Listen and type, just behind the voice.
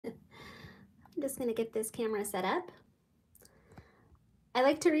I'm just gonna get this camera set up. I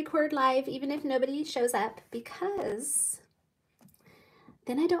like to record live even if nobody shows up because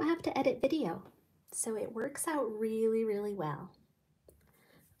then I don't have to edit video. So it works out really, really well.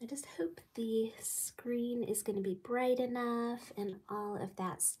 I just hope the screen is gonna be bright enough and all of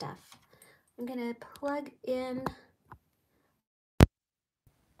that stuff. I'm gonna plug in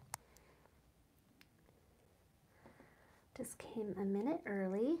just came a minute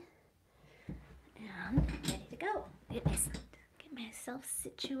early and ready to go. Get myself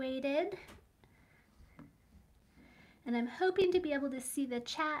situated. And I'm hoping to be able to see the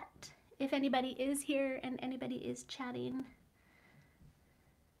chat if anybody is here and anybody is chatting.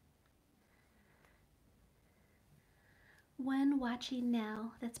 One watching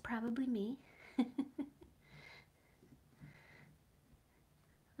now, that's probably me.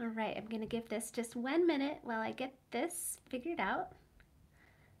 All right, I'm gonna give this just 1 minute while I get this figured out.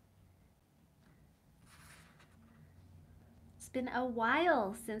 It's been a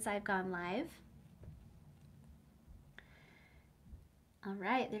while since I've gone live. All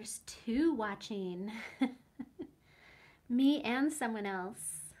right, there's 2 watching. Me and someone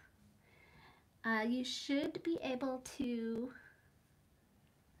else. You should be able to...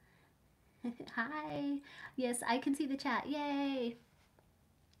 Hi. Yes, I can see the chat. Yay.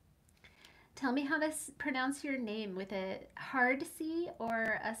 Tell me how to pronounce your name, with a hard C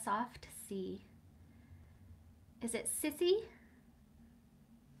or a soft C. Is it Sissy?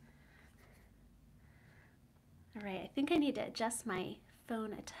 All right, I think I need to adjust my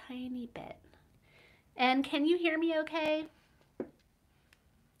phone a tiny bit. And can you hear me okay?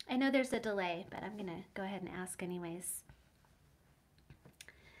 I know there's a delay, but I'm gonna go ahead and ask anyways.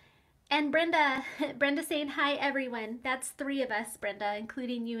 And Brenda, Brenda saying hi everyone. That's 3 of us, Brenda,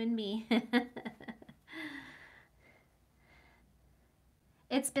 including you and me.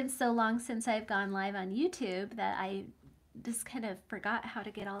 It's been so long since I've gone live on YouTube that I just kind of forgot how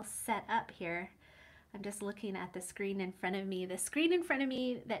to get all set up here. I'm just looking at the screen in front of me. The screen in front of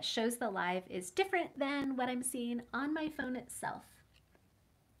me that shows the live is different than what I'm seeing on my phone itself.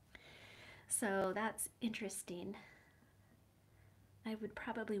 So that's interesting. I would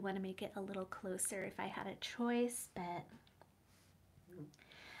probably want to make it a little closer if I had a choice, but...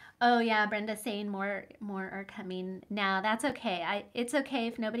 Oh yeah, Brenda saying more are coming. Now that's okay. It's okay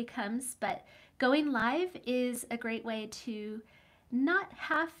if nobody comes, but going live is a great way to not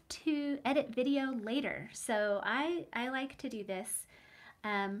have to edit video later. So I like to do this.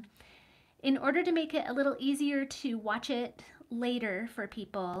 In order to make it a little easier to watch it later for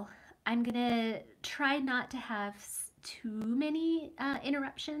people, I'm gonna try not to have too many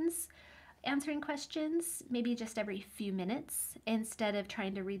interruptions answering questions, maybe just every few minutes instead of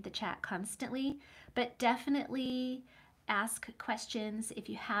trying to read the chat constantly, but definitely ask questions if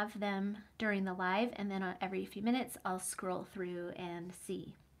you have them during the live, and then every few minutes I'll scroll through and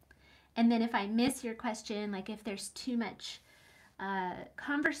see. And then if I miss your question, like if there's too much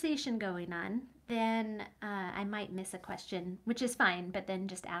conversation going on, then I might miss a question, which is fine, but then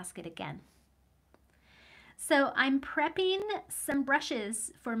just ask it again. So I'm prepping some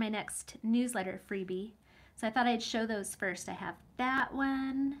brushes for my next newsletter freebie. So I thought I'd show those first. I have that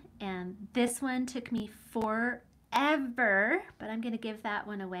one, and this one took me forever, but I'm gonna give that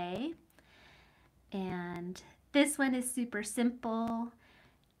one away. And this one is super simple.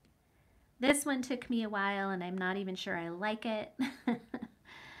 This one took me a while and I'm not even sure I like it.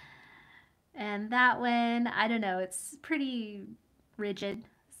 And that one, I don't know, it's pretty rigid,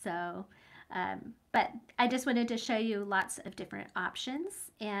 so but I just wanted to show you lots of different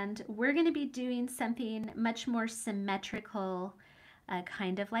options, and we're going to be doing something much more symmetrical,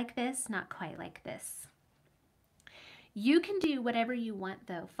 kind of like this, not quite like this. You can do whatever you want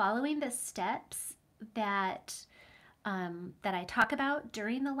though, following the steps that I talk about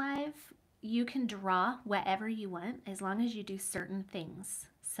during the live. You can draw whatever you want as long as you do certain things.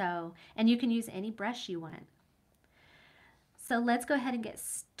 So, and you can use any brush you want. So let's go ahead and get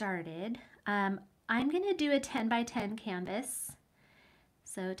started. I'm going to do a 10 by 10 canvas.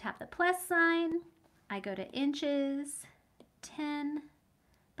 So tap the plus sign, I go to inches, 10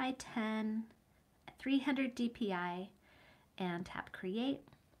 by 10, 300 DPI, and tap create.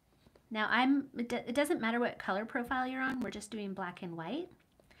 Now it doesn't matter what color profile you're on, we're just doing black and white.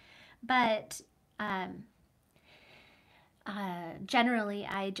 But generally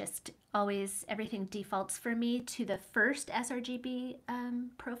I just always, everything defaults for me to the first sRGB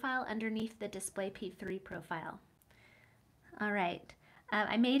profile underneath the display P3 profile. All right,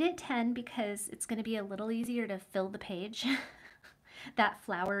 I made it 10 because it's going to be a little easier to fill the page. That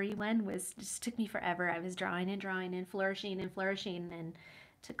flowery one just took me forever. I was drawing and drawing and flourishing, and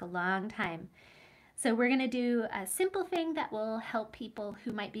Took a long time. So we're going to do a simple thing that will help people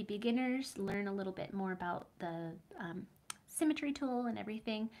who might be beginners learn a little bit more about the symmetry tool and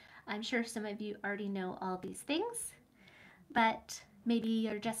everything. I'm sure some of you already know all these things, but maybe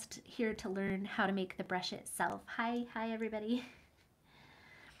you're just here to learn how to make the brush itself. Hi everybody.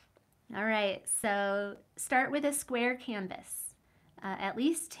 All right, so start with a square canvas. At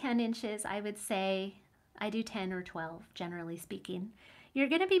least 10 inches, I would say. I do 10 or 12, generally speaking. You're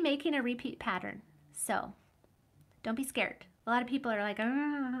going to be making a repeat pattern, so don't be scared. A lot of people are like,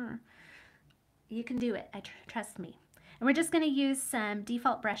 you can do it, trust me. And we're just going to use some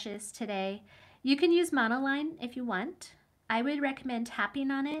default brushes today. You can use monoline if you want. I would recommend tapping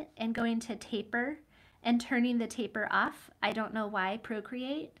on it and going to taper and turning the taper off. I don't know why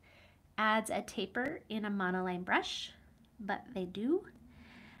Procreate adds a taper in a monoline brush, but they do.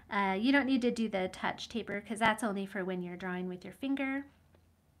 You don't need to do the touch taper because that's only for when you're drawing with your finger.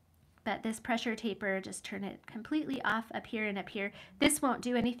 But this pressure taper, just turn it completely off up here and up here. This won't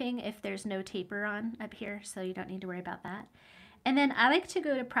do anything if there's no taper on up here, so you don't need to worry about that. And then I like to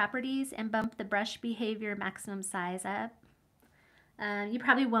go to properties and bump the brush behavior maximum size up. You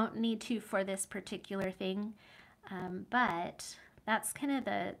probably won't need to for this particular thing, but that's kind of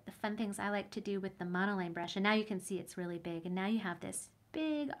the fun things I like to do with the monoline brush. And now you can see it's really big, and now you have this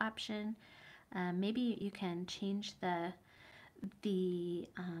big option. Maybe you can change the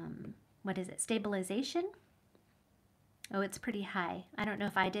what is it, stabilization? Oh, it's pretty high. I don't know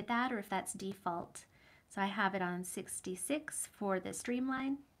if I did that or if that's default. So I have it on 66 for the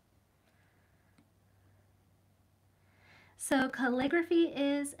streamline. So calligraphy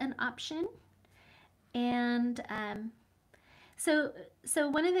is an option. And so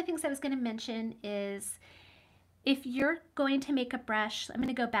one of the things I was going to mention is if you're going to make a brush, I'm going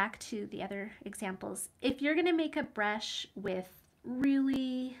to go back to the other examples. If you're going to make a brush with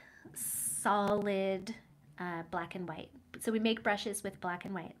really solid black and white, so we make brushes with black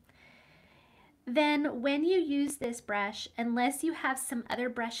and white, then when you use this brush, unless you have some other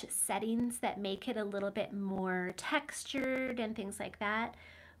brush settings that make it a little bit more textured and things like that,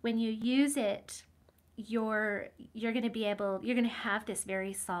 when you use it, you're going to have this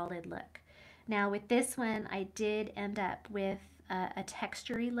very solid look. Now with this one, I did end up with a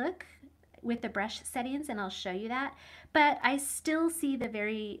textury look with the brush settings, and I'll show you that, but I still see the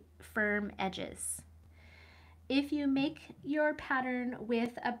very firm edges. If you make your pattern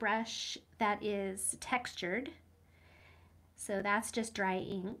with a brush that is textured, so that's just dry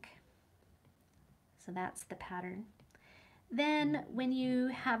ink, so that's the pattern, then when you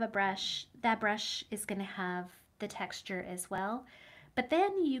have a brush, that brush is going to have the texture as well, but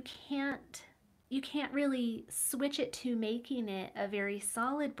then you can't really switch it to making it a very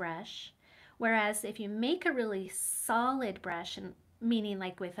solid brush. Whereas if you make a really solid brush, and meaning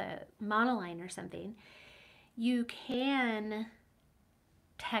like with a monoline or something, you can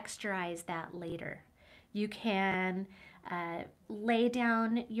texturize that later. You can lay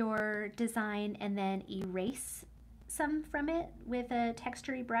down your design and then erase some from it with a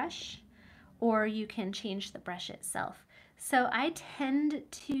textury brush, or you can change the brush itself. So I tend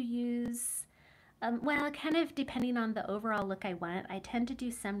to use, well, kind of depending on the overall look I want, I tend to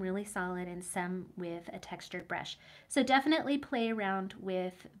do some really solid and some with a textured brush. So definitely play around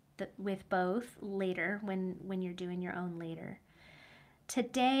with both later when you're doing your own later.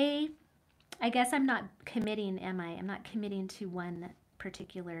 Today, I guess I'm not committing, am I? I'm not committing to one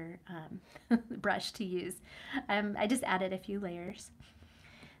particular brush to use. I just added a few layers.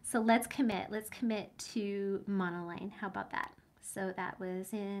 So let's commit to monoline. How about that? So that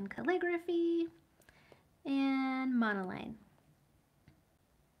was in calligraphy and monoline.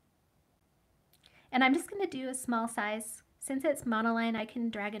 And I'm just going to do a small size. Since it's monoline, I can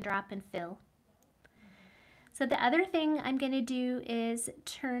drag and drop and fill. So the other thing I'm going to do is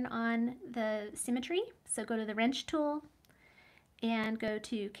turn on the symmetry. So go to the wrench tool and go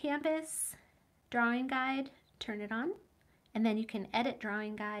to Canvas, Drawing Guide, turn it on. And then you can edit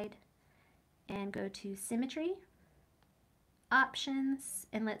Drawing Guide and go to Symmetry, Options,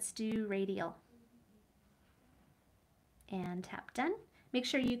 and let's do Radial. And tap Done. Make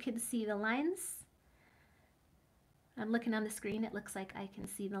sure you can see the lines. I'm looking on the screen, it looks like I can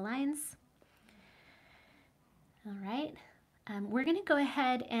see the lines. All right, we're going to go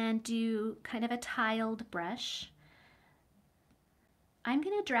ahead and do kind of a tiled brush. I'm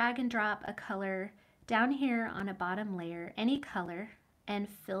going to drag and drop a color down here on a bottom layer, any color, and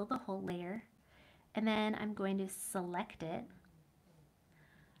fill the whole layer. And then I'm going to select it,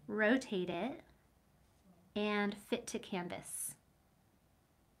 rotate it, and fit to canvas.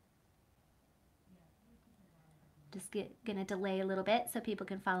 Just gonna delay a little bit so people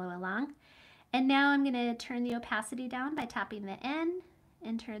can follow along. And now I'm gonna turn the opacity down by tapping the N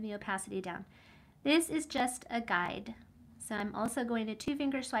and turn the opacity down. This is just a guide. So I'm also going to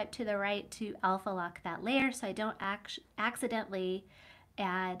 2-finger swipe to the right to alpha lock that layer so I don't accidentally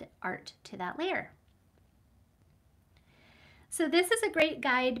add art to that layer. So this is a great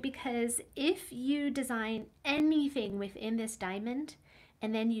guide because if you design anything within this diamond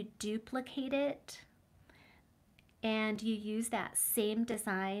and then you duplicate it and you use that same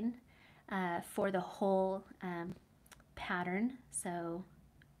design for the whole pattern, so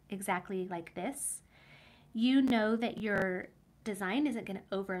exactly like this, you know that your design isn't going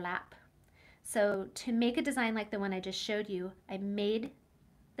to overlap. So to make a design like the one I just showed you, I made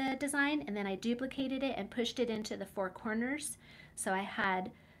the design and then I duplicated it and pushed it into the 4 corners. So I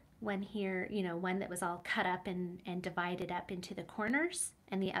had one here, you know, one that was all cut up and divided up into the corners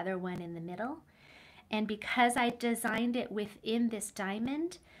and the other one in the middle. And because I designed it within this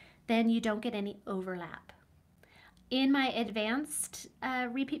diamond, then you don't get any overlap. In my advanced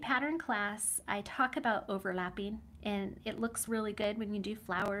repeat pattern class, I talk about overlapping, and it looks really good when you do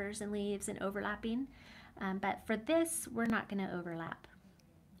flowers and leaves and overlapping. But for this, we're not going to overlap.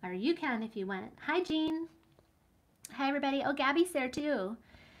 Or you can if you want. Hi, Jean. Hi, everybody. Oh, Gabby's there too.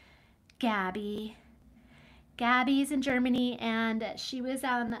 Gabby's in Germany, and she was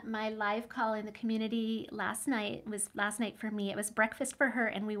on my live call in the community last night. It was last night for me. It was breakfast for her,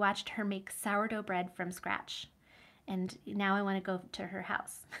 and we watched her make sourdough bread from scratch. And now I want to go to her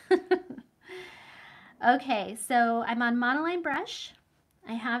house. Okay, so I'm on monoline brush.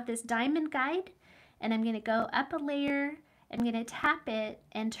 I have this diamond guide, and I'm going to go up a layer. I'm going to tap it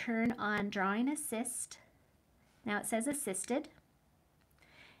and turn on drawing assist. Now it says assisted.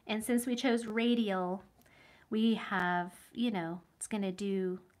 And since we chose radial, we have, you know, it's going to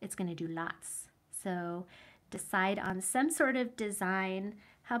do lots. So decide on some sort of design.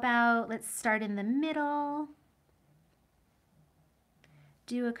 How about let's start in the middle.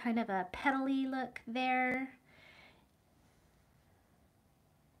 Do a kind of a petally look there.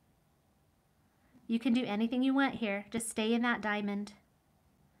 You can do anything you want here. Just stay in that diamond.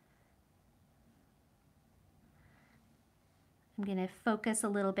 I'm going to focus a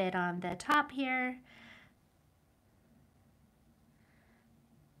little bit on the top here.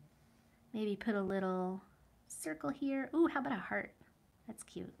 Maybe put a little circle here. Ooh, how about a heart? That's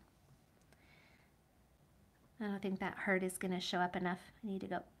cute. I don't think that heart is going to show up enough. I need to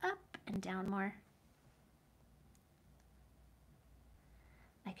go up and down more.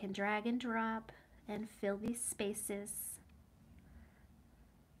 I can drag and drop and fill these spaces.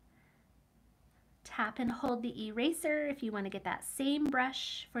 Tap and hold the eraser if you want to get that same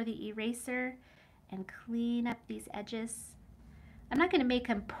brush for the eraser and clean up these edges. I'm not going to make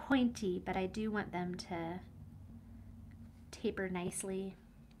them pointy, but I do want them to taper nicely.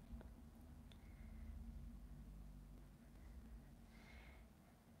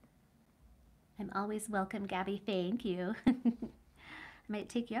 I'm always welcome, Gabby. Thank you. I might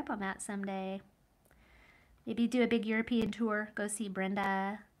take you up on that someday. Maybe do a big European tour. Go see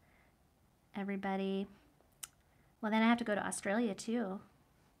Brenda, everybody. Well, then I have to go to Australia too.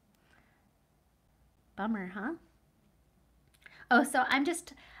 Bummer, huh? Oh, so I'm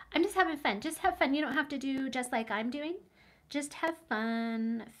just having fun. Just have fun. You don't have to do just like I'm doing. Just have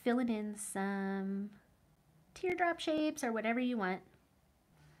fun filling in some teardrop shapes or whatever you want.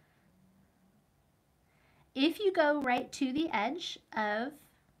 If you go right to the edge of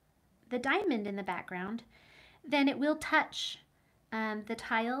the diamond in the background, then it will touch the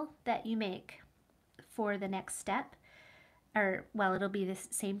tile that you make for the next step. Or, well, it'll be the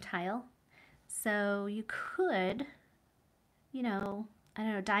same tile. So you could, you know, I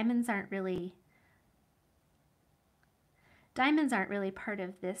don't know, diamonds aren't really part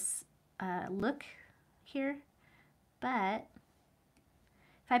of this look here, but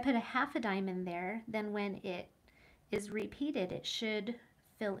if I put a half a diamond there, then when it is repeated, it should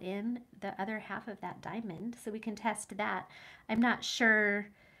fill in the other half of that diamond. So we can test that. I'm not sure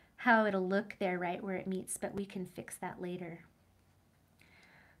how it'll look there right where it meets, but we can fix that later.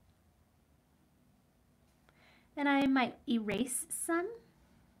 And I might erase some,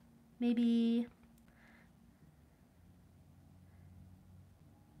 maybe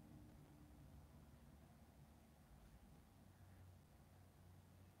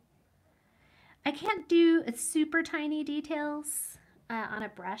I can't do super tiny details on a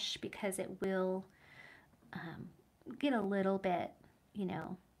brush because it will get a little bit, you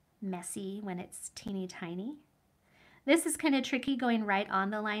know, messy when it's teeny tiny. This is kind of tricky going right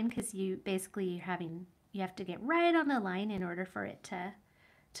on the line because you have to get right on the line in order for it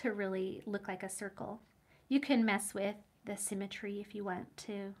to really look like a circle. You can mess with the symmetry if you want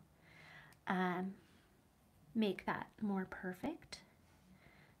to make that more perfect.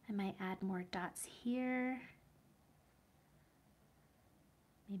 I might add more dots here.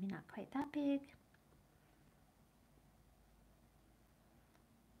 Maybe not quite that big.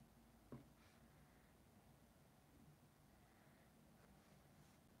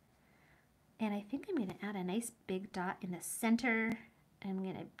 And I think I'm going to add a nice big dot in the center. I'm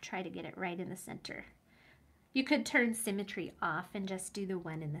going to try to get it right in the center. You could turn symmetry off and just do the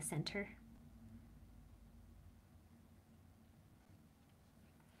one in the center.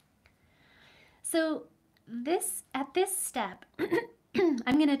 So at this step,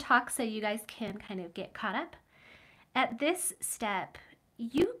 I'm going to talk so you guys can kind of get caught up. At this step,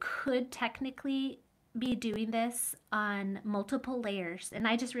 you could technically be doing this on multiple layers. And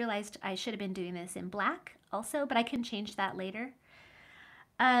I just realized I should have been doing this in black also, but I can change that later.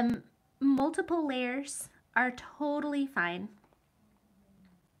 Multiple layers are totally fine.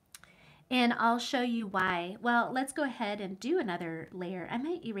 And I'll show you why. Well, let's go ahead and do another layer. I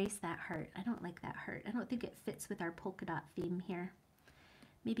might erase that heart. I don't like that heart. I don't think it fits with our polka dot theme here.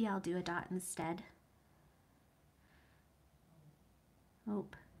 Maybe I'll do a dot instead. Oh.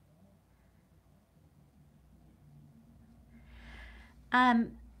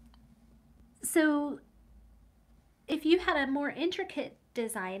 So if you had a more intricate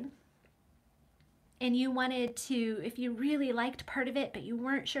design and you wanted to, if you really liked part of it, but you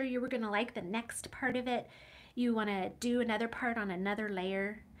weren't sure you were going to like the next part of it, you want to do another part on another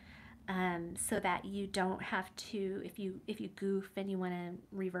layer so that you don't have to, if you goof and you want to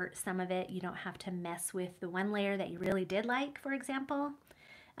revert some of it, you don't have to mess with the one layer that you really did like, for example.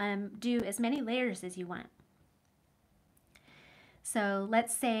 Do as many layers as you want. So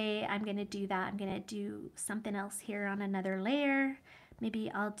let's say I'm going to do that. I'm going to do something else here on another layer.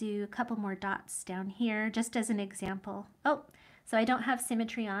 Maybe I'll do a couple more dots down here just as an example. Oh, so I don't have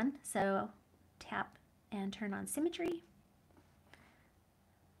symmetry on. So tap and turn on symmetry.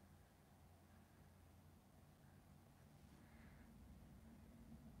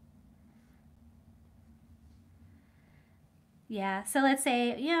 Yeah, so let's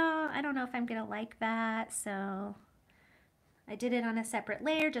say, yeah, I don't know if I'm going to like that. So I did it on a separate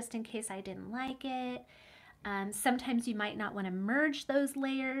layer just in case I didn't like it. Sometimes you might not want to merge those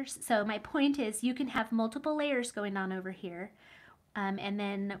layers. So my point is you can have multiple layers going on over here. And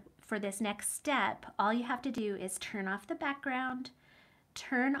then for this next step, all you have to do is turn off the background,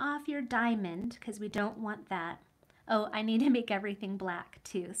 turn off your diamond because we don't want that. Oh, I need to make everything black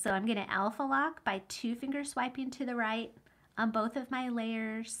too. So I'm going to alpha lock by 2-finger swiping to the right on both of my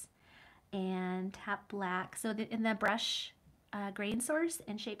layers and tap black. So in the brush grain source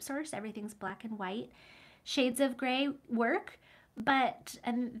and shape source, everything's black and white. Shades of gray work, but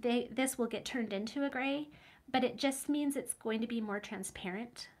this will get turned into a gray, but it just means it's going to be more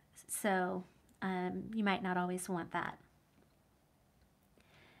transparent. So you might not always want that.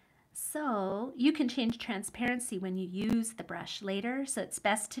 So you can change transparency when you use the brush later. So it's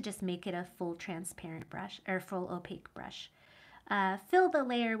best to just make it a full transparent brush or full opaque brush. Fill the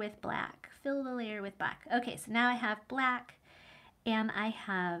layer with black, fill the layer with black. Okay, so now I have black and I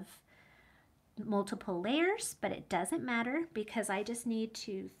have multiple layers, but it doesn't matter because I just need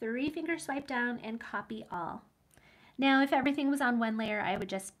to 3-finger swipe down and copy all. Now, if everything was on one layer, I would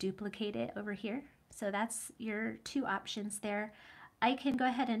just duplicate it over here. So that's your 2 options there. I can go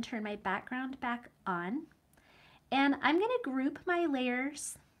ahead and turn my background back on, and I'm going to group my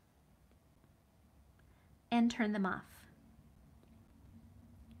layers and turn them off.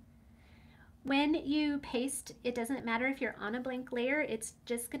 When you paste, it doesn't matter if you're on a blank layer, it's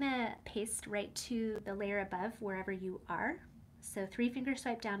just gonna paste right to the layer above wherever you are. So 3-finger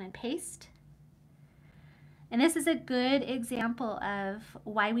swipe down and paste. And this is a good example of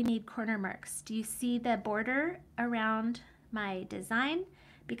why we need corner marks. Do you see the border around my design?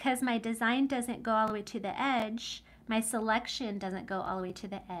 Because my design doesn't go all the way to the edge, my selection doesn't go all the way to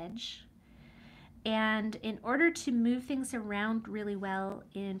the edge. And in order to move things around really well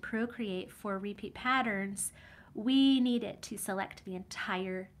in Procreate for repeat patterns, we need it to select the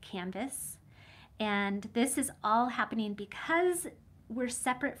entire canvas. And this is all happening because we're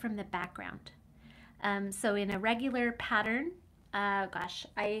separate from the background. So in a regular pattern, gosh,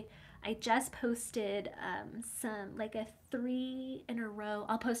 I just posted some, like a 3 in a row.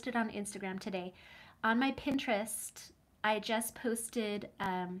 I'll post it on Instagram today. On my Pinterest, I just posted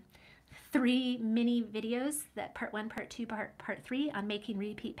 3 mini videos, that part 1, part 2, part 3 on making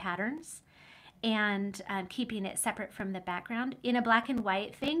repeat patterns and keeping it separate from the background. In a black and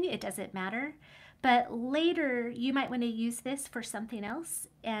white thing, it doesn't matter, But later you might want to use this for something else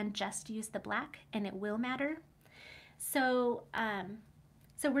and just use the black, and it will matter. So,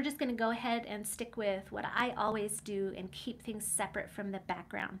 so we're just going to go ahead and stick with what I always do and keep things separate from the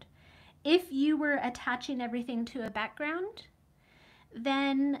background. If you were attaching everything to a background,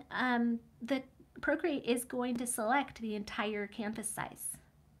 then the Procreate is going to select the entire canvas size,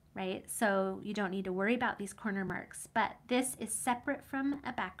 right? So you don't need to worry about these corner marks, but this is separate from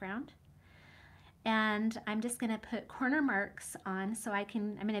a background. And I'm just going to put corner marks on so I'm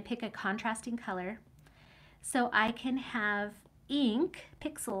going to pick a contrasting color so I can have ink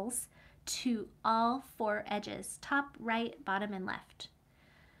pixels to all 4 edges, top, right, bottom, and left.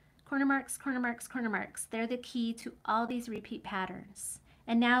 Corner marks, corner marks, corner marks. They're the key to all these repeat patterns.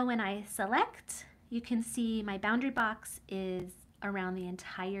 And now when I select, you can see my boundary box is around the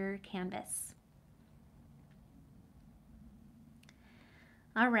entire canvas.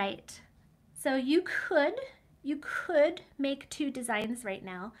 All right. So you could make 2 designs right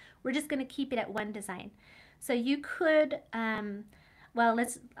now. We're just going to keep it at 1 design. So you could, well,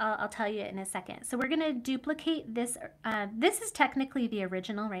 I'll tell you in a second. So we're going to duplicate this. This is technically the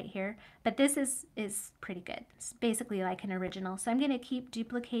original right here, but this is pretty good. It's basically like an original. So I'm going to keep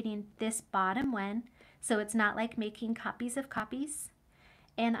duplicating this bottom one so it's not like making copies of copies.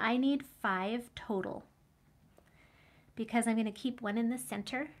 And I need 5 total because I'm going to keep 1 in the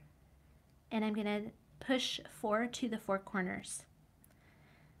center. And I'm going to push 4 to the 4 corners.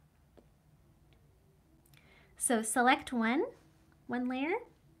 So select one layer,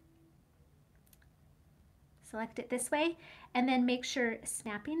 select it this way, and then make sure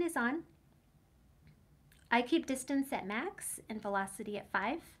snapping is on. I keep distance at max and velocity at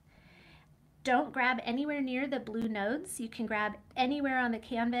 5. Don't grab anywhere near the blue nodes. You can grab anywhere on the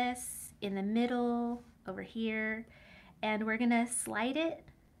canvas, in the middle, over here, and we're going to slide it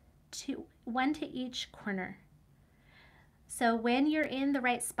to 1 to each corner. So when you're in the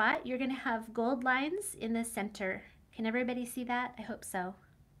right spot, you're going to have gold lines in the center. Can everybody see that? I hope so.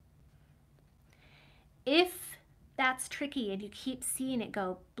 If that's tricky and you keep seeing it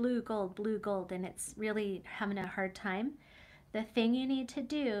go blue, gold, and it's really having a hard time, the thing you need to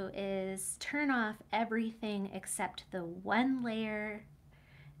do is turn off everything except the 1 layer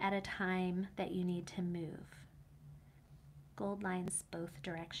at a time that you need to move. Gold lines both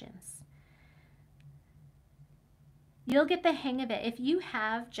directions. You'll get the hang of it. If you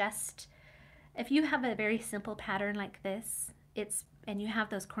have a very simple pattern like this, and you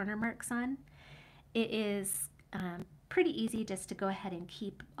have those corner marks on, it is pretty easy just to go ahead and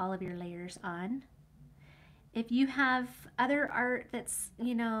keep all of your layers on. If you have other art that's,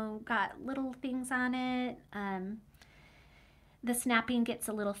 got little things on it, the snapping gets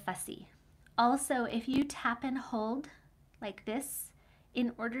a little fussy. Also, if you tap and hold like this,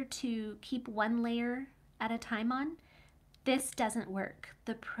 in order to keep 1 layer at a time on, this doesn't work.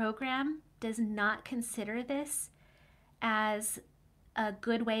 The program does not consider this as a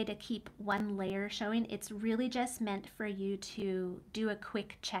good way to keep 1 layer showing. It's really just meant for you to do a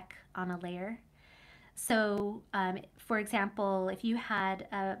quick check on a layer. So for example, if you had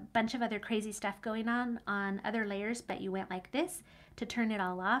a bunch of other crazy stuff going on other layers, but you went like this to turn it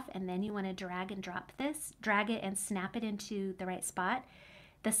all off, and then you want to drag and drop this, drag it and snap it into the right spot,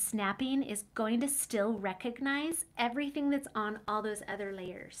 the snapping is going to still recognize everything that's on all those other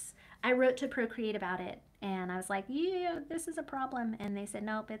layers. I wrote to Procreate about it, and I was like, yeah, this is a problem. And they said,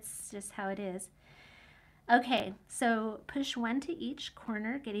 nope, it's just how it is. Okay, so push 1 to each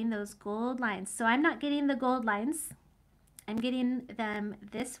corner, getting those gold lines. So I'm not getting the gold lines. I'm getting them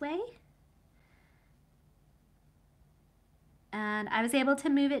this way. And I was able to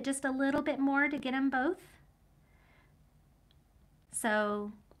move it just a little bit more to get them both.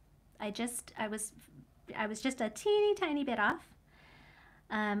 So I was just a teeny tiny bit off.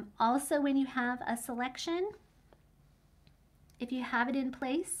 Also, when you have a selection, if you have it in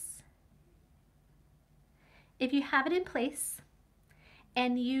place,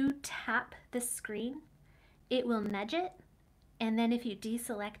 and you tap the screen, it will nudge it, and then if you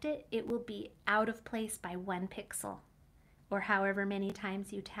deselect it, it will be out of place by 1 pixel, or however many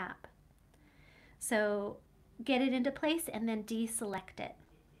times you tap. So get it into place and then deselect it.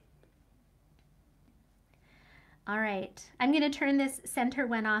 All right, I'm going to turn this center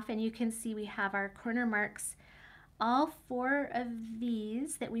one off, and you can see we have our corner marks. All 4 of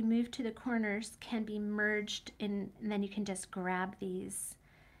these that we move to the corners can be merged in, and then you can just grab these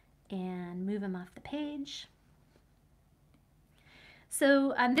and move them off the page.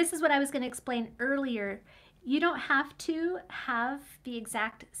 So this is what I was going to explain earlier. You don't have to have the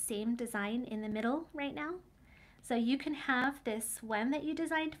exact same design in the middle right now, So you can have this one that you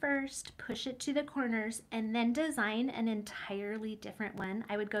designed first, push it to the corners, and then design an entirely different one.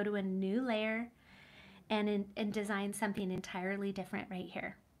 I would go to a new layer and design something entirely different right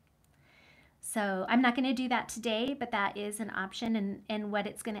here. So I'm not going to do that today, but that is an option. And what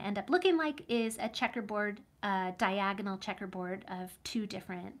it's going to end up looking like is a checkerboard, diagonal checkerboard of two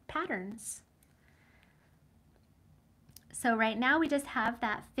different patterns. So right now we just have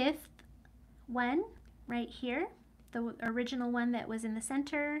that fifth one right here, the original one that was in the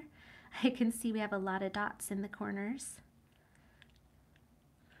center. I can see we have a lot of dots in the corners.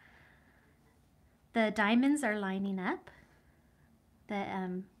 The diamonds are lining up.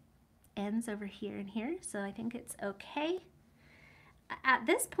 The ends over here and here, so I think it's okay. At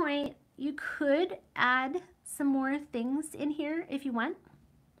this point, you could add some more things in here if you want.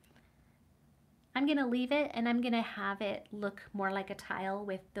 I'm going to leave it and I'm going to have it look more like a tile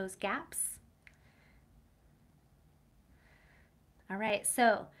with those gaps. All right,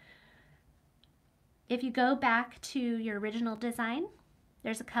 so if you go back to your original design,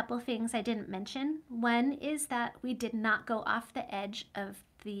 there's a couple things I didn't mention. One is that we did not go off the edge of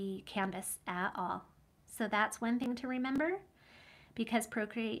the canvas at all. So that's one thing to remember, because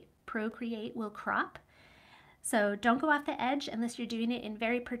Procreate will crop. So don't go off the edge unless you're doing it in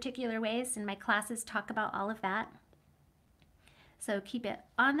very particular ways, and my classes talk about all of that. So keep it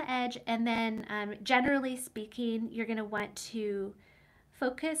on the edge, and then generally speaking, you're going to want to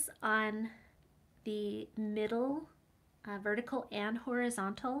focus on the middle, vertical and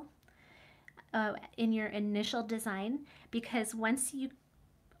horizontal in your initial design, because once you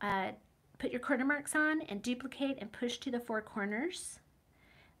put your corner marks on and duplicate and push to the four corners,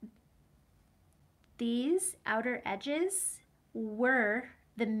 these outer edges were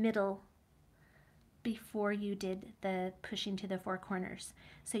the middle before you did the pushing to the four corners.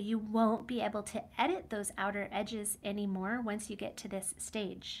 So you won't be able to edit those outer edges anymore once you get to this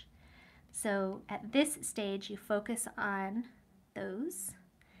stage. So at this stage, you focus on those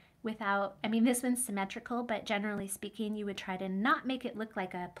without, I mean, this one's symmetrical, but generally speaking, you would try to not make it look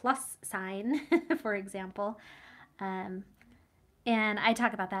like a plus sign, for example. And I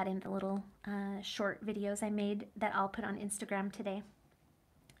talk about that in the little short videos I made that I'll put on Instagram today.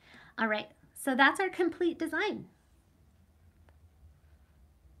 All right, so that's our complete design.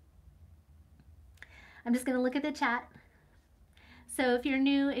 I'm just going to look at the chat. So if you're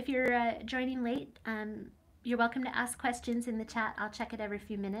new, if you're joining late, you're welcome to ask questions in the chat. I'll check it every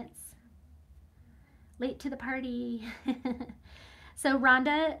few minutes. Late to the party. So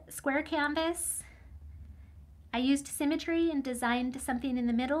Rhonda, square canvas. I used symmetry and designed something in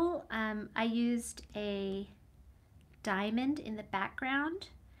the middle. I used a diamond in the background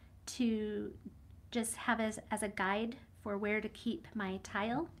to just have as a guide for where to keep my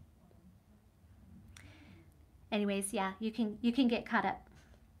tile. Anyways, yeah, you can get caught up.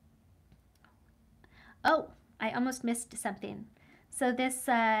 Oh, I almost missed something. So this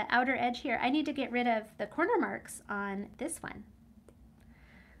outer edge here, I need to get rid of the corner marks on this one.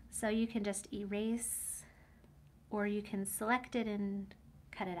 So you can just erase, or you can select it and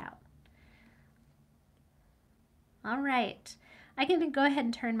cut it out. All right, I can go ahead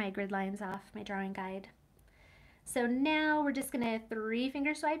and turn my grid lines off, my drawing guide. So now we're just gonna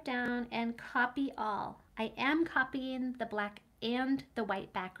 3-finger swipe down and copy all. I am copying the black and the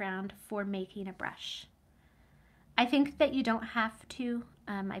white background for making a brush. I think that you don't have to.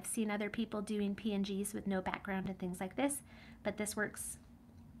 I've seen other people doing PNGs with no background and things like this, but this works.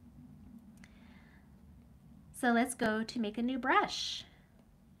 So let's go to make a new brush.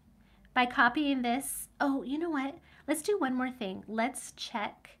 By copying this, oh, you know what? Let's do one more thing. Let's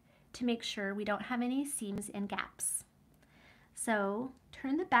check to make sure we don't have any seams and gaps. So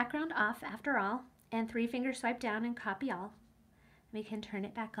turn the background off after all, and 3-finger swipe down and copy all. We can turn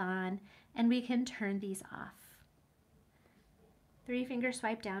it back on, and we can turn these off. 3-finger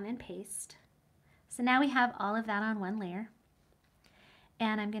swipe down and paste. So now we have all of that on one layer.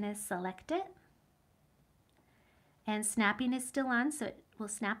 And I'm going to select it. And snapping is still on, so it will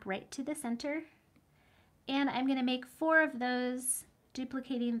snap right to the center. And I'm going to make 4 of those,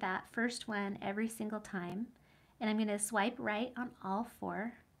 duplicating that first one every single time. And I'm going to swipe right on all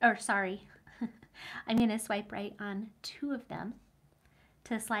 4. Or sorry, I'm going to swipe right on 2 of them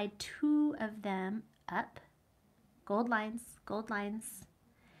to slide 2 of them up. Gold lines.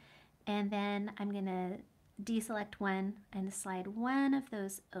 And then I'm going to deselect one and slide one of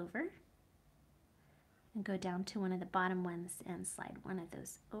those over. And go down to one of the bottom ones and slide one of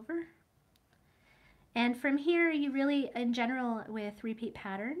those over. And from here, you really, in general, with repeat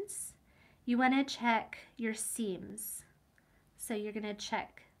patterns, you want to check your seams. So you're going to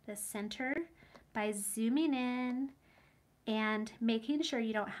check the center, by zooming in and making sure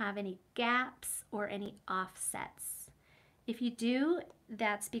you don't have any gaps or any offsets. If you do,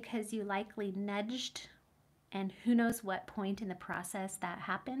 that's because you likely nudged, and who knows what point in the process that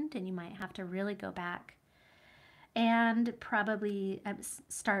happened, and you might have to really go back and probably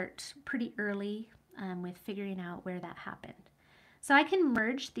start pretty early with figuring out where that happened. So I can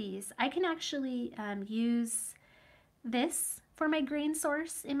merge these. I can actually use this for my grain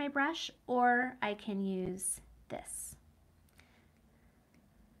source in my brush, or I can use this.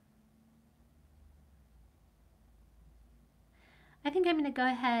 I think I'm going to go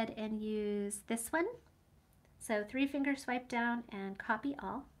ahead and use this one. So 3-finger swipe down and copy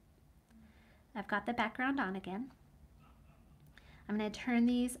all. I've got the background on again. I'm going to turn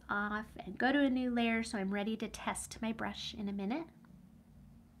these off and go to a new layer so I'm ready to test my brush in a minute.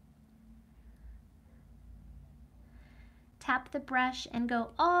 Tap the brush and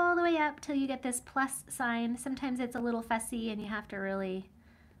go all the way up till you get this plus sign. Sometimes it's a little fussy and you have to really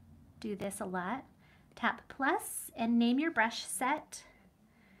do this a lot. Tap plus and name your brush set.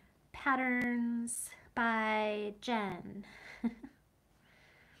 Patterns by Jen.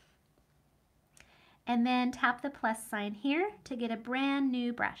 And then tap the plus sign here to get a brand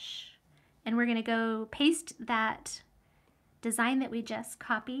new brush. And we're going to go paste that design that we just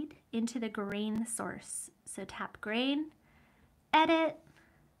copied into the grain source. So tap grain, edit,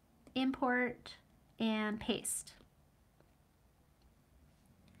 import, and paste.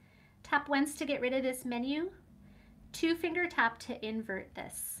 Tap once to get rid of this menu. 2-finger tap to invert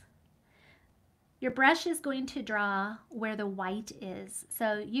this. Your brush is going to draw where the white is.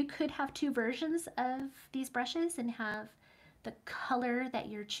 So you could have 2 versions of these brushes and have the color that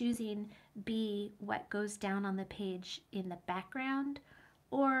you're choosing be what goes down on the page in the background.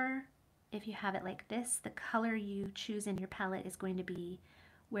 Or if you have it like this, the color you choose in your palette is going to be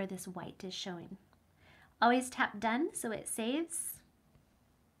where this white is showing. Always tap done so it saves.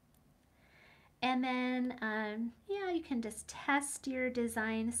 And then, yeah, you can just test your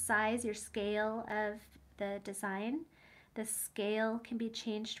design size, your scale of the design. The scale can be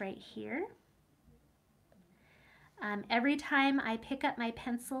changed right here. Every time I pick up my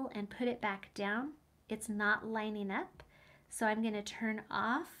pencil and put it back down, it's not lining up. So I'm going to turn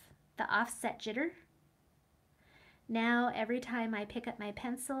off the offset jitter. Now, every time I pick up my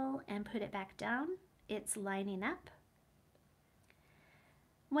pencil and put it back down, it's lining up.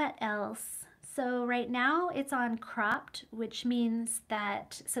 What else? So right now it's on cropped, which means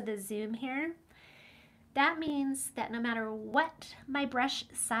that, so the zoom here, that means that no matter what my brush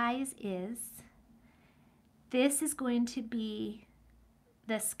size is, this is going to be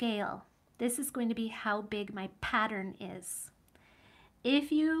the scale. This is going to be how big my pattern is. If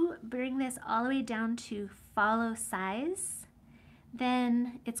you bring this all the way down to follow size,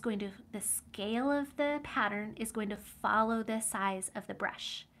 then it's going to, the scale of the pattern is going to follow the size of the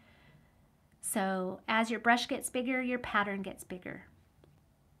brush. So as your brush gets bigger, your pattern gets bigger.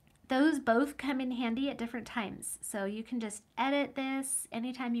 Those both come in handy at different times. So you can just edit this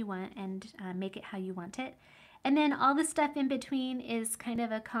anytime you want and make it how you want it. And then all the stuff in between is kind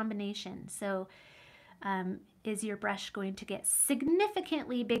of a combination. So is your brush going to get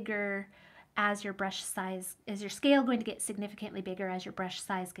significantly bigger as your brush size, is your scale going to get significantly bigger as your brush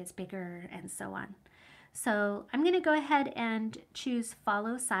size gets bigger, and so on. So I'm going to go ahead and choose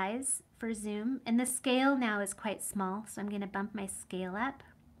follow size for zoom, and the scale now is quite small, so I'm going to bump my scale up.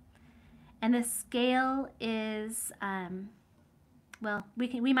 And the scale is, well,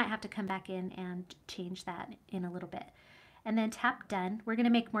 we might have to come back in and change that in a little bit. And then tap done. We're going to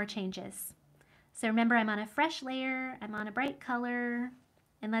make more changes. So remember, I'm on a fresh layer, I'm on a bright color,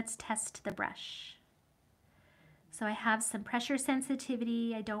 and let's test the brush. So I have some pressure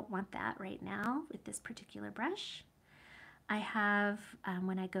sensitivity. I don't want that right now with this particular brush. I have,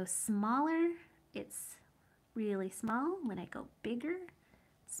 when I go smaller, it's really small. When I go bigger,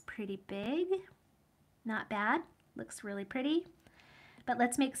 it's pretty big. Not bad, looks really pretty. But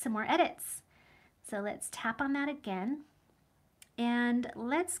let's make some more edits. So let's tap on that again. And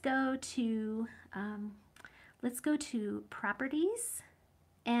let's go to properties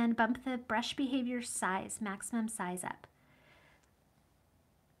and bump the brush behavior size, maximum size up.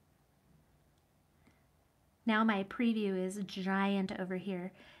 Now my preview is giant over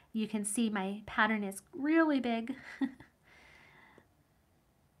here. You can see my pattern is really big.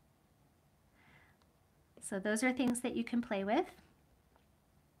 So those are things that you can play with.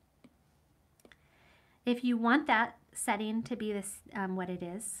 If you want that setting to be this what it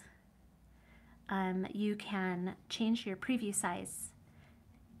is, you can change your preview size,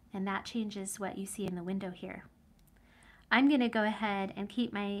 and that changes what you see in the window here. I'm going to go ahead and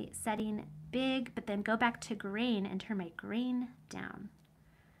keep my setting big, but then go back to grain and turn my grain down,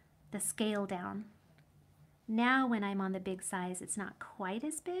 the scale down. Now when I'm on the big size, it's not quite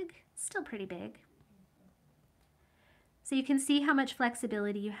as big, still pretty big. So you can see how much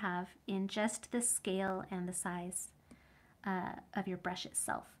flexibility you have in just the scale and the size of your brush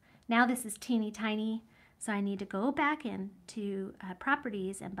itself. Now this is teeny tiny, so I need to go back into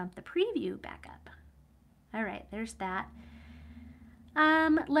properties and bump the preview back up. All right, there's that.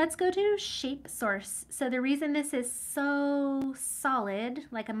 Let's go to shape source. So the reason this is so solid,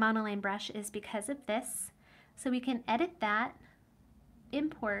 like a monoline brush, is because of this. So we can edit that,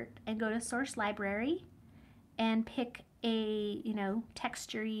 import, and go to source library and pick a,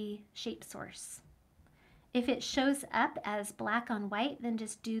 textury shape source. If it shows up as black on white, then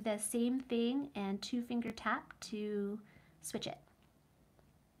just do the same thing and 2-finger tap to switch it.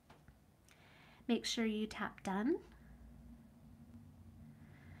 Make sure you tap done.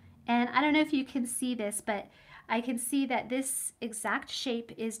 And I don't know if you can see this, but I can see that this exact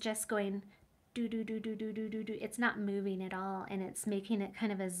shape is just going do do do do do do do do. It's not moving at all, and it's making it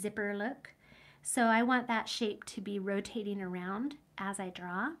kind of a zipper look. So I want that shape to be rotating around as I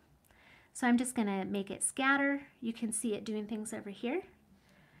draw. So I'm just gonna make it scatter. You can see it doing things over here.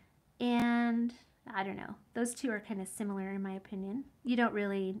 And I don't know, those two are kind of similar in my opinion. You don't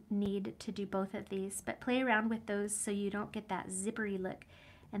really need to do both of these, but play around with those so you don't get that zippery look.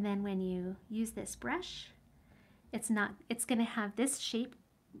 And then when you use this brush, it's gonna have this shape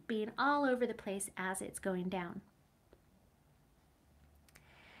being all over the place as it's going down.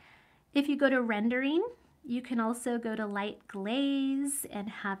 If you go to rendering, you can also go to light glaze and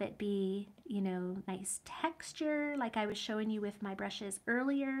have it be, nice texture like I was showing you with my brushes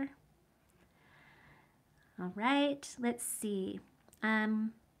earlier. All right, let's see.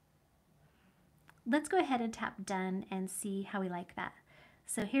 Let's go ahead and tap done and see how we like that.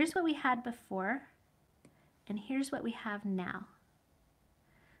 So here's what we had before, and here's what we have now.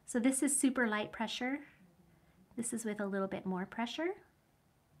 So this is super light pressure. This is with a little bit more pressure.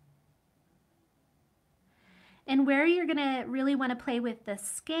 And where you're gonna really wanna play with the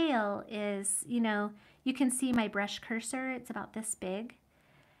scale is, you can see my brush cursor, it's about this big.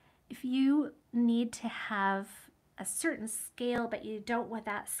 If you need to have a certain scale, but you don't want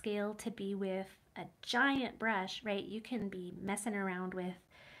that scale to be with a giant brush, right? You can be messing around with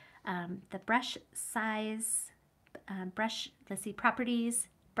the brush size, properties,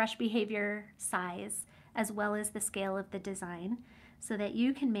 brush behavior, size, as well as the scale of the design, so that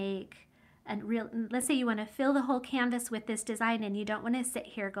you can make let's say you want to fill the whole canvas with this design and you don't want to sit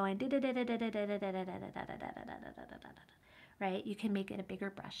here going right? You can make it a bigger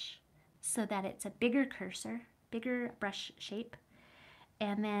brush so that it's a bigger cursor, bigger brush shape,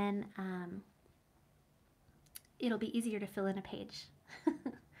 and then it'll be easier to fill in a page.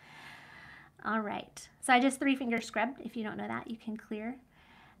 All right, so I just 3-finger scrubbed. If you don't know that, you can clear.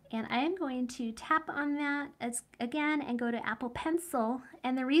 And I am going to tap on that again and go to Apple Pencil.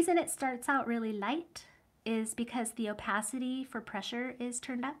 And the reason it starts out really light is because the opacity for pressure is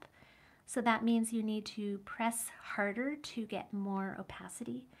turned up. So that means you need to press harder to get more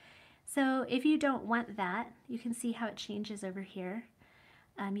opacity. So if you don't want that, you can see how it changes over here.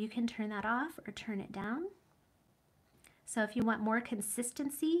 You can turn that off or turn it down. So if you want more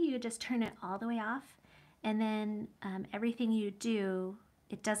consistency, you just turn it all the way off. And then everything you do,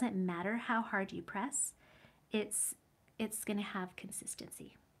 it doesn't matter how hard you press, it's going to have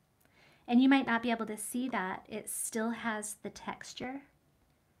consistency. And you might not be able to see that. It still has the texture.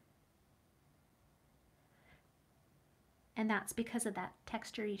 And that's because of that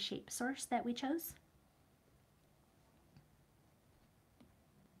textury shape source that we chose.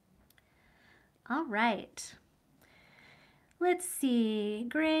 All right. Let's see,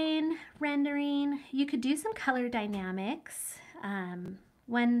 grain, rendering. You could do some color dynamics.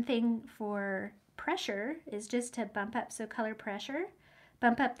 One thing for pressure is just to bump up, so color pressure,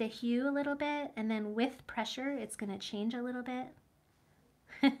 bump up the hue a little bit, and then with pressure, it's going to change a little bit.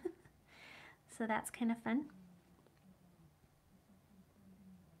 So that's kind of fun.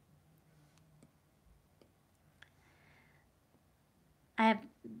 I have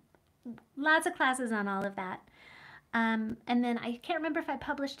lots of classes on all of that. And then I can't remember if I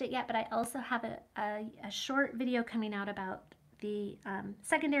published it yet, but I also have a short video coming out about the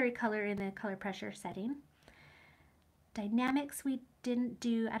secondary color in the color pressure setting. Dynamics we didn't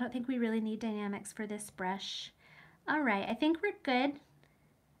do. I don't think we really need dynamics for this brush. All right, I think we're good.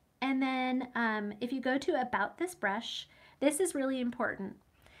 And then if you go to about this brush, this is really important.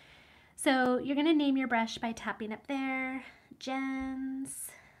 So you're gonna name your brush by tapping up there, Jen's,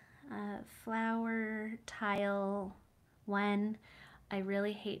 flower, tile, One, I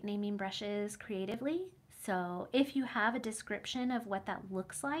really hate naming brushes creatively. So if you have a description of what that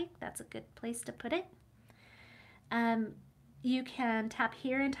looks like, that's a good place to put it. You can tap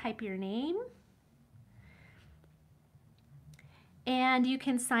here and type your name. And you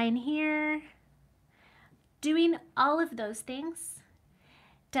can sign here. Doing all of those things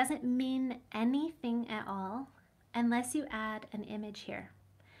doesn't mean anything at all unless you add an image here.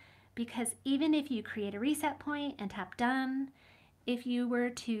 Because even if you create a reset point and tap done, if you were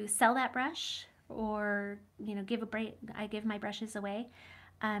to sell that brush or I give my brushes away,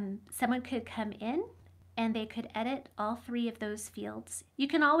 someone could come in and they could edit all three of those fields. You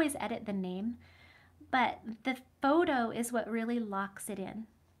can always edit the name, but the photo is what really locks it in.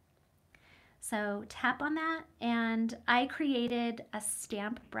 So tap on that, and I created a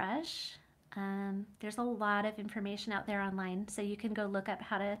stamp brush. There's a lot of information out there online, so you can go look up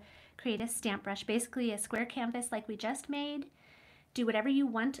how to create a stamp brush. Basically a square canvas like we just made. Do whatever you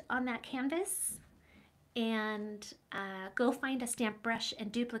want on that canvas, and go find a stamp brush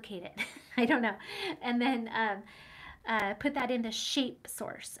and duplicate it. I don't know. And then put that in the shape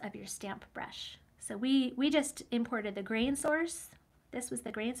source of your stamp brush. So we just imported the grain source. This was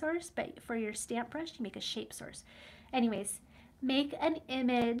the grain source, but for your stamp brush, you make a shape source. Anyways, make an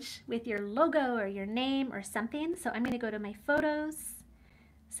image with your logo or your name or something. So I'm going to go to my photos.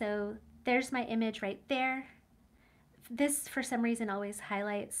 So there's my image right there. This, for some reason, always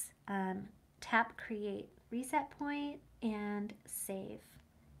highlights. Tap create reset point and save.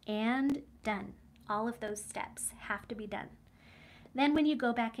 And done. All of those steps have to be done. Then when you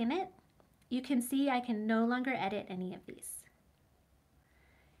go back in it, you can see I can no longer edit any of these.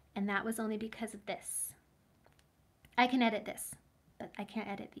 And that was only because of this. I can edit this, but I can't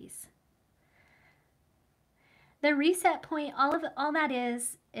edit these. The reset point, all that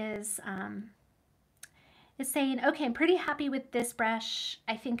is saying, okay, I'm pretty happy with this brush.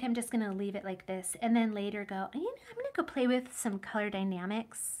 I think I'm just gonna leave it like this, and then later go, I'm gonna go play with some color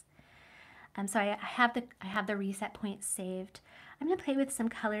dynamics. So I have the reset point saved. I'm gonna play with some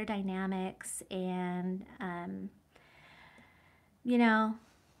color dynamics, and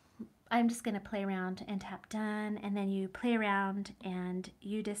I'm just going to play around and tap done, and then you play around and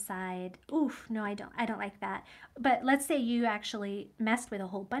you decide, oof, no, I don't like that. But let's say you actually messed with a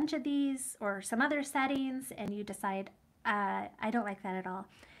whole bunch of these or some other settings and you decide, I don't like that at all.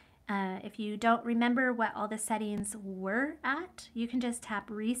 If you don't remember what all the settings were at, you can just tap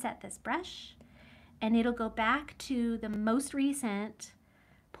reset this brush and it'll go back to the most recent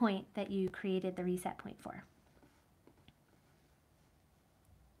point that you created the reset point for.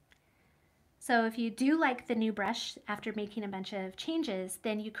 So if you do like the new brush after making a bunch of changes,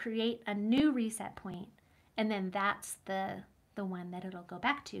 then you create a new reset point, and then that's the one that it'll go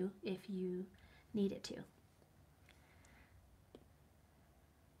back to if you need it to.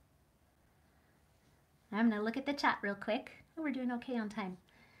 I'm going to look at the chat real quick. Oh, we're doing okay on time.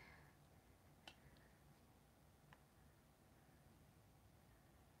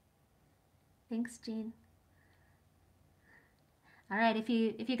 Thanks, Jean. All right, if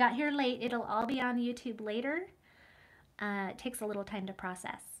you got here late, it'll all be on YouTube later. It takes a little time to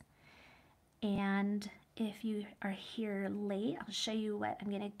process. And if you are here late, I'll show you what I'm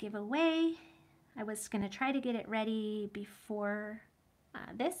going to give away. I was going to try to get it ready before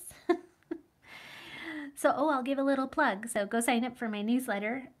this. So, I'll give a little plug. So go sign up for my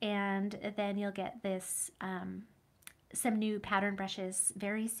newsletter, and then you'll get this some new pattern brushes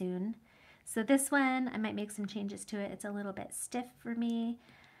very soon. So this one, I might make some changes to it. It's a little bit stiff for me.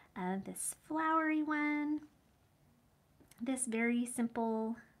 This flowery one, this very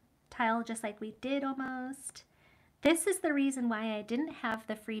simple tile, just like we did almost. This is the reason why I didn't have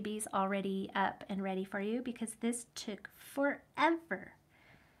the freebies already up and ready for you, because this took forever.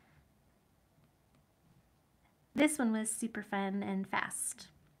 This one was super fun and fast.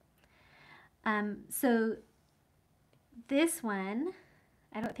 So this one,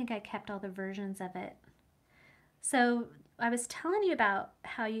 I don't think I kept all the versions of it. So I was telling you about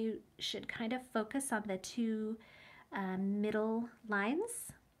how you should kind of focus on the two middle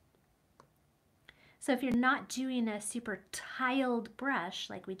lines. So if you're not doing a super tiled brush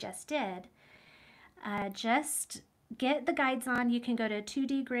like we just did, just get the guides on. You can go to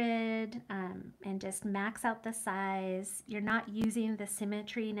 2D grid and just max out the size. You're not using the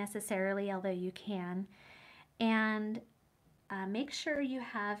symmetry necessarily, although you can. And make sure you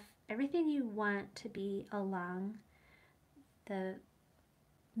have everything you want to be along the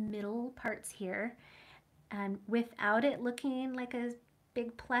middle parts here, without it looking like a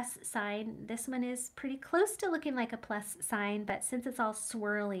big plus sign. This one is pretty close to looking like a plus sign, but since it's all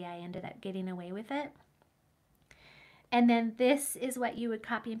swirly, I ended up getting away with it. And then this is what you would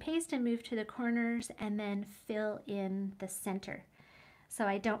copy and paste and move to the corners and then fill in the center. So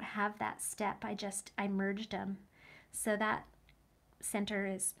I don't have that step. I merged them. So that center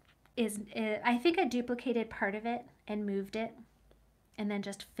is I think I duplicated part of it and moved it and then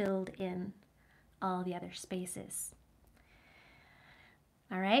just filled in all the other spaces.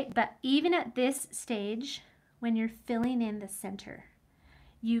 All right, but even at this stage, when you're filling in the center,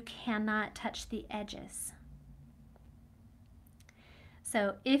 you cannot touch the edges.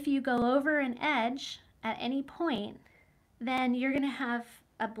 So if you go over an edge at any point, then you're going to have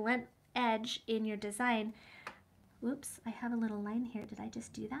a blunt edge in your design. Whoops, I have a little line here. Did I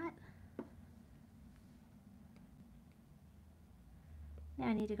just do that? Now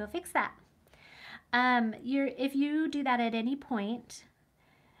I need to go fix that. If you do that at any point,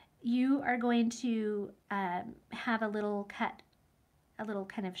 you are going to have a little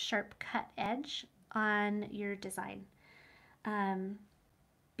kind of sharp cut edge on your design.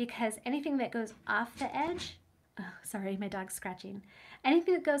 Because anything that goes off the edge, oh, sorry, my dog's scratching.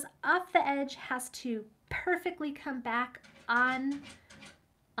 Anything that goes off the edge has to perfectly come back on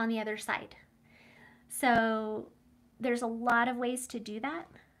the other side. So there's a lot of ways to do that,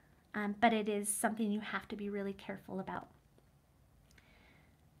 but it is something you have to be really careful about.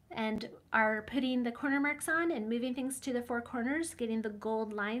 And are putting the corner marks on and moving things to the four corners, getting the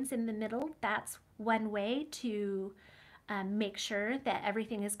gold lines in the middle, that's one way to make sure that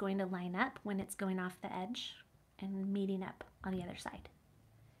everything is going to line up when it's going off the edge and meeting up on the other side.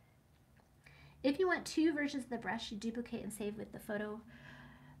 If you want two versions of the brush, you duplicate and save with the photo.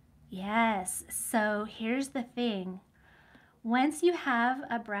 Yes, so here's the thing. Once you have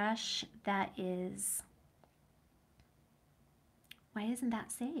a brush that is, why isn't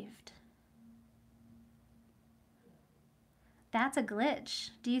that saved? That's a glitch.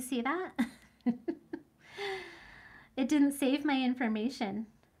 Do you see that? It didn't save my information.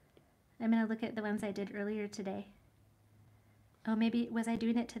 I'm going to look at the ones I did earlier today. Oh, maybe, was I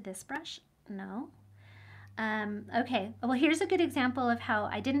doing it to this brush? No. Okay, well, here's a good example of how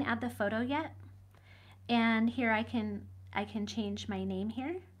I didn't add the photo yet. And here I can change my name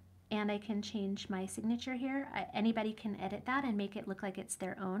here, and I can change my signature here. Anybody can edit that and make it look like it's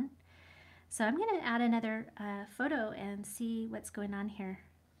their own. So I'm going to add another photo and see what's going on here.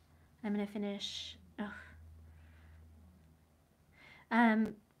 I'm going to finish.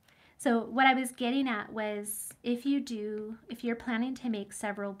 So what I was getting at was if you're planning to make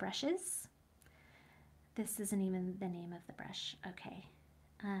several brushes, this isn't even the name of the brush. Okay.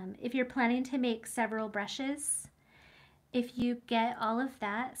 If you're planning to make several brushes, if you get all of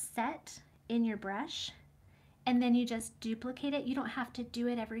that set in your brush and then you just duplicate it, you don't have to do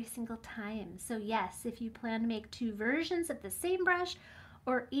it every single time. So yes, if you plan to make two versions of the same brush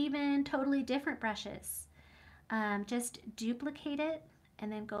or even totally different brushes, just duplicate it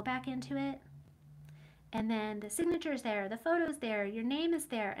and then go back into it. And then the signature's there, the photo's there, your name is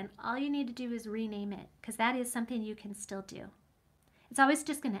there, and all you need to do is rename it, because that is something you can still do. It's always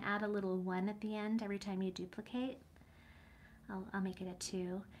just going to add a little 1 at the end every time you duplicate. I'll make it a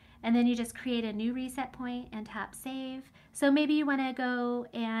 2. And then you just create a new reset point and tap save. So maybe you want to go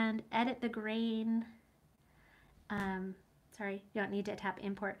and edit the grain. Sorry, you don't need to tap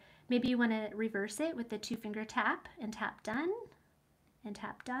import. Maybe you want to reverse it with the 2-finger tap and tap done and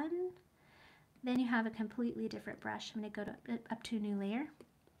tap done. Then you have a completely different brush. I'm going to go up to a new layer.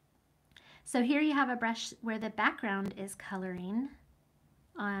 So here you have a brush where the background is coloring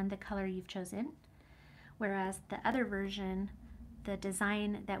on the color you've chosen, whereas the other version, the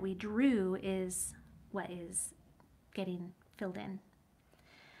design that we drew, is what is getting filled in.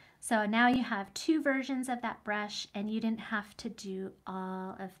 So now you have 2 versions of that brush, and you didn't have to do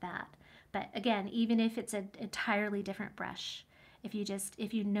all of that. But again, even if it's an entirely different brush,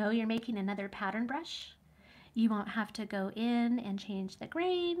 if you know you're making another pattern brush, you won't have to go in and change the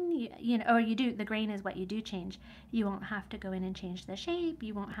grain, or you do, the grain is what you do change. You won't have to go in and change the shape.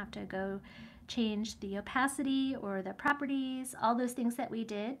 You won't have to go change the opacity or the properties, all those things that we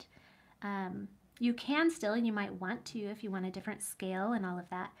did. You can still, and you might want to if you want a different scale and all of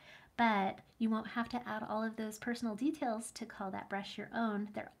that, but you won't have to add all of those personal details to call that brush your own.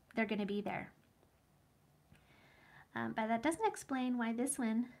 They're going to be there. But that doesn't explain why this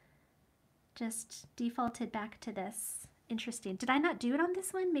one just defaulted back to this. Interesting. Did I not do it on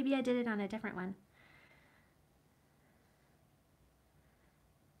this one? Maybe I did it on a different one.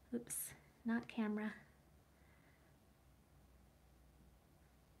 Oops, not camera.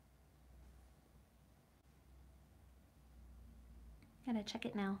 Gotta check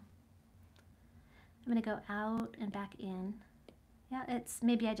it now. I'm gonna go out and back in Yeah, it's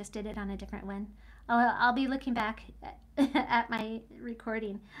maybe I just did it on a different one. I'll be looking back at my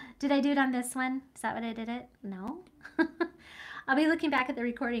recording. Did I do it on this one? Is that what I did it? No. I'll be looking back at the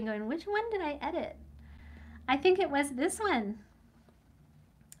recording going, which one did I edit? I think it was this one.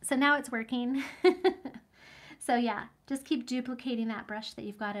 So now it's working. So yeah, just keep duplicating that brush that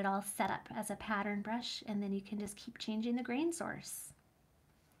you've got it all set up as a pattern brush, and then you can just keep changing the grain source.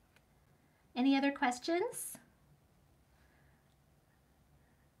 Any other questions?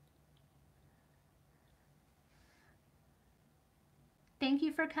 Thank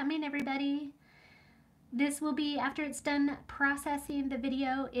you for coming, everybody. This will be, after it's done processing the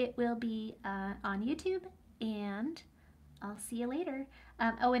video, it will be on YouTube, and I'll see you later.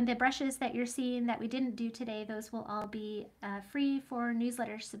 Oh, and the brushes that you're seeing that we didn't do today, those will all be free for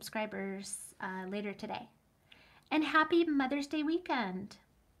newsletter subscribers later today. And happy Mother's Day weekend.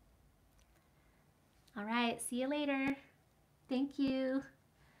 All right, see you later. Thank you.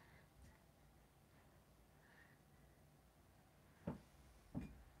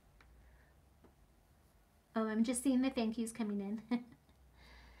 Oh, I'm just seeing the thank yous coming in.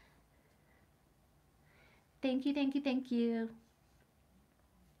 Thank you, thank you, thank you.